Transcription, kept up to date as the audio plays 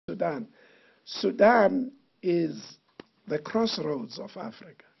Sudan. Sudan is the crossroads of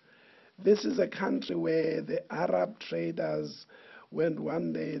Africa. This is a country where the Arab traders went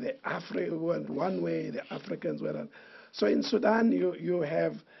one day, the Africa went one way, the Africans went on. So in Sudan, you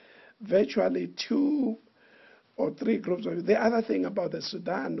have virtually 2 or 3 groups. The other thing about the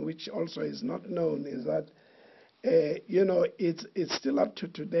Sudan, which also is not known, is that it's still up to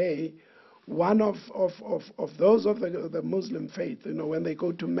today. One of those of the Muslim faith, when they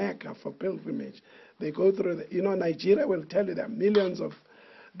go to Mecca for pilgrimage, they go through. Nigeria will tell you there are millions of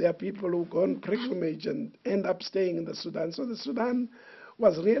their people who go on pilgrimage and end up staying in the Sudan. So the Sudan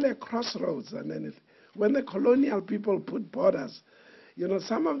was really a crossroads. And then when the colonial people put borders,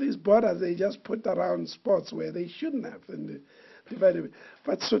 some of these borders they just put around spots where they shouldn't have, and divided.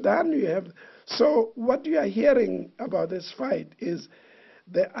 But Sudan, you have. So what you are hearing about this fight is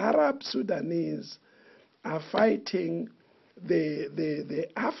the Arab Sudanese are fighting the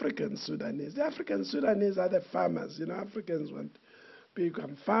African Sudanese. The African Sudanese are the farmers. Africans want to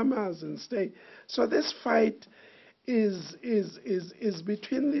become farmers and stay. So this fight is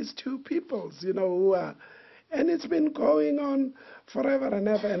between these two peoples, who are, and it's been going on forever and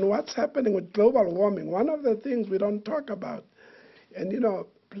ever. And what's happening with global warming? One of the things we don't talk about, and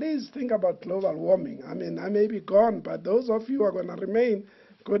please think about global warming. I mean, I may be gone, but those of you who are going to remain,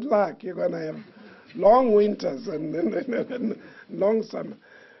 good luck. You're going to have long winters and long summer.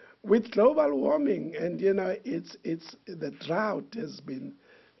 With global warming, and it's the drought has been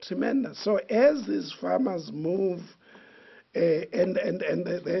tremendous. So as these farmers move, and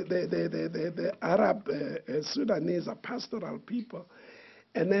the Arab Sudanese are pastoral people,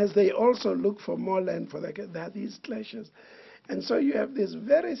 and as they also look for more land for there are these clashes. And so you have this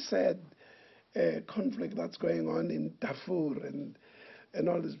very sad conflict that's going on in Darfur and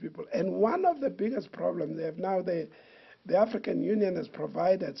all these people. And one of the biggest problems they have now, the African Union has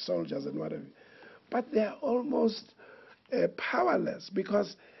provided soldiers and whatever, but they're almost powerless,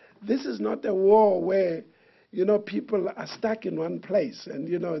 because this is not a war where people are stuck in one place and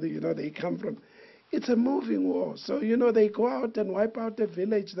they come from. It's a moving war. So they go out and wipe out the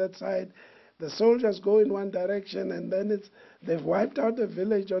village that side. The soldiers go in one direction, and then they've wiped out the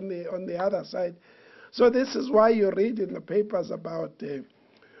village on the other side. So this is why you read in the papers about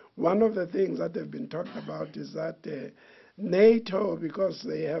one of the things that have been talked about is that NATO, because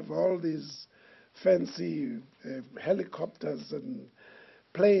they have all these fancy helicopters and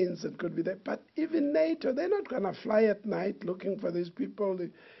planes that could be there, but even NATO, they're not going to fly at night looking for these people.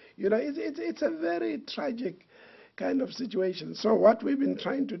 It's a very tragic kind of situation. So what we've been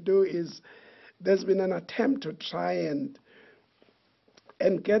trying to do is, there's been an attempt to try and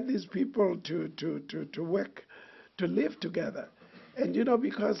get these people to work, to live together. And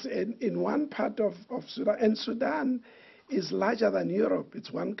because in one part of Sudan, and Sudan is larger than Europe,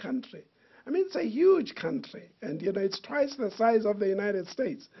 it's one country. I mean, it's a huge country, and it's twice the size of the United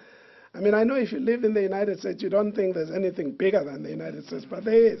States. I mean, I know if you live in the United States, you don't think there's anything bigger than the United States, but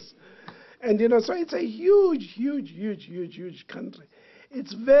there is. And so it's a huge, huge, huge, huge, huge country.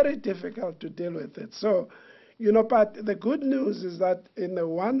 It's very difficult to deal with it. So, but the good news is that in the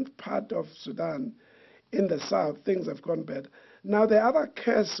one part of Sudan, in the south, things have gone better. Now, the other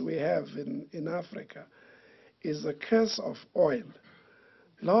curse we have in Africa is the curse of oil.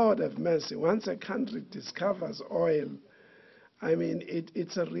 Lord have mercy. Once a country discovers oil, I mean,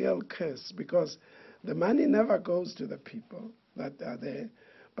 it's a real curse, because the money never goes to the people that are there.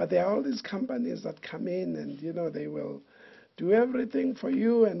 But there are all these companies that come in and, they will do everything for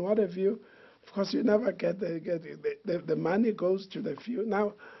you and what have you. Of course, you never get the money goes to the few.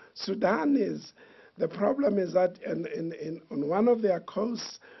 Now, Sudan the problem is that on one of their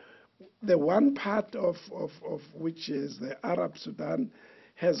coasts, the one part of which is the Arab Sudan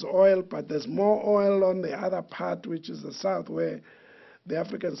has oil, but there's more oil on the other part, which is the south, where the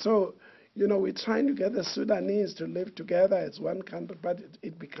Africans. So, we're trying to get the Sudanese to live together as one country, but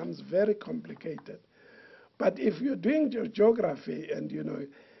it becomes very complicated. But if you're doing geography, and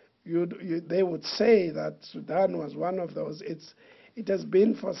they would say that Sudan was one of those. It has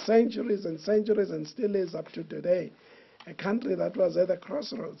been for centuries and centuries, and still is up to today, a country that was at the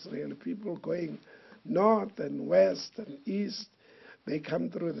crossroads. Really, people going north and west and east, they come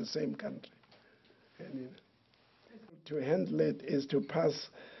through the same country. And to handle it is to pass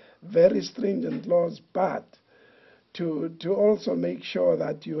very stringent laws, but to also make sure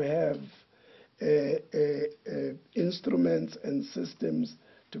that you have instruments and systems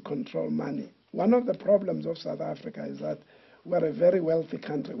to control money. One of the problems of South Africa is that we're a very wealthy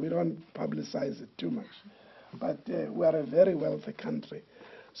country. We don't publicize it too much, but we're a very wealthy country.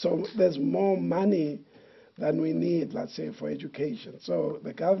 So there's more money than we need, let's say, for education. So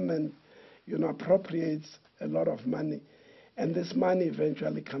the government, appropriates a lot of money, and this money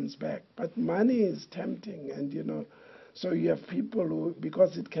eventually comes back. But money is tempting, and so you have people who,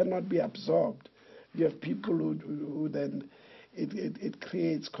 because it cannot be absorbed, you have people who then it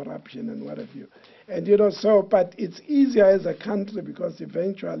creates corruption and what have you. And but it's easier as a country because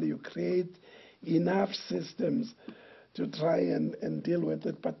eventually you create enough systems to try and deal with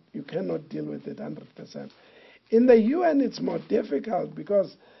it, but you cannot deal with it 100%. In the UN, it's more difficult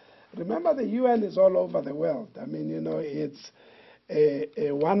because, remember, the UN is all over the world. I mean, it's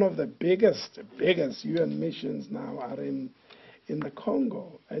one of the biggest UN missions now are in the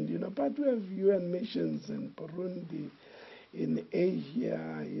Congo, and but we have UN missions in Burundi, in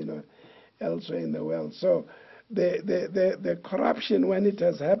Asia, elsewhere in the world. So the corruption, when it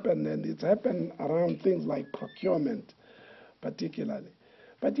has happened, and it's happened around things like procurement, particularly.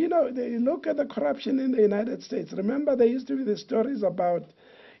 But you look at the corruption in the United States. Remember, there used to be the stories about,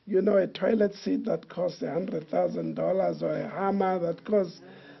 a toilet seat that costs $100,000 or a hammer that costs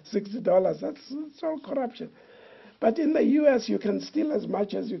 $60. That's all corruption. But in the U.S., you can steal as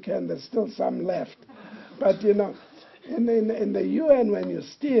much as you can. There's still some left. But in the UN, when you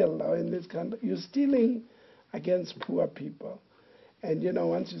steal, or in this country, you're stealing against poor people. And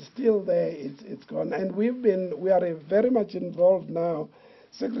once you steal there, it's gone. And we are very much involved now.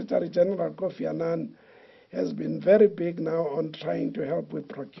 Secretary General Kofi Annan has been very big now on trying to help with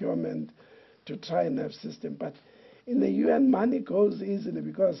procurement to try and have system. But in the UN, money goes easily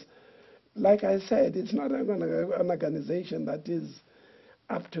because, like I said, it's not an organization that is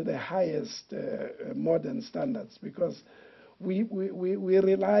up to the highest modern standards, because we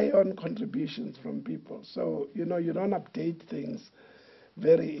rely on contributions from people. So, you don't update things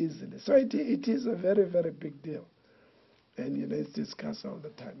very easily. So it is a very, very big deal. And, it's discussed all the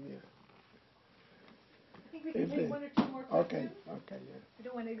time, yeah. I think we can take one or two more questions. Okay, yeah. We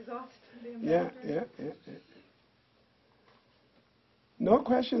don't want to exhaust the ambassador. Yeah. No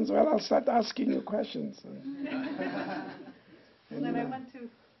questions? Well, I'll start asking you questions. And then I want to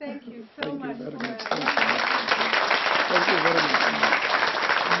thank you so Thank much. You very much. Thank you very much.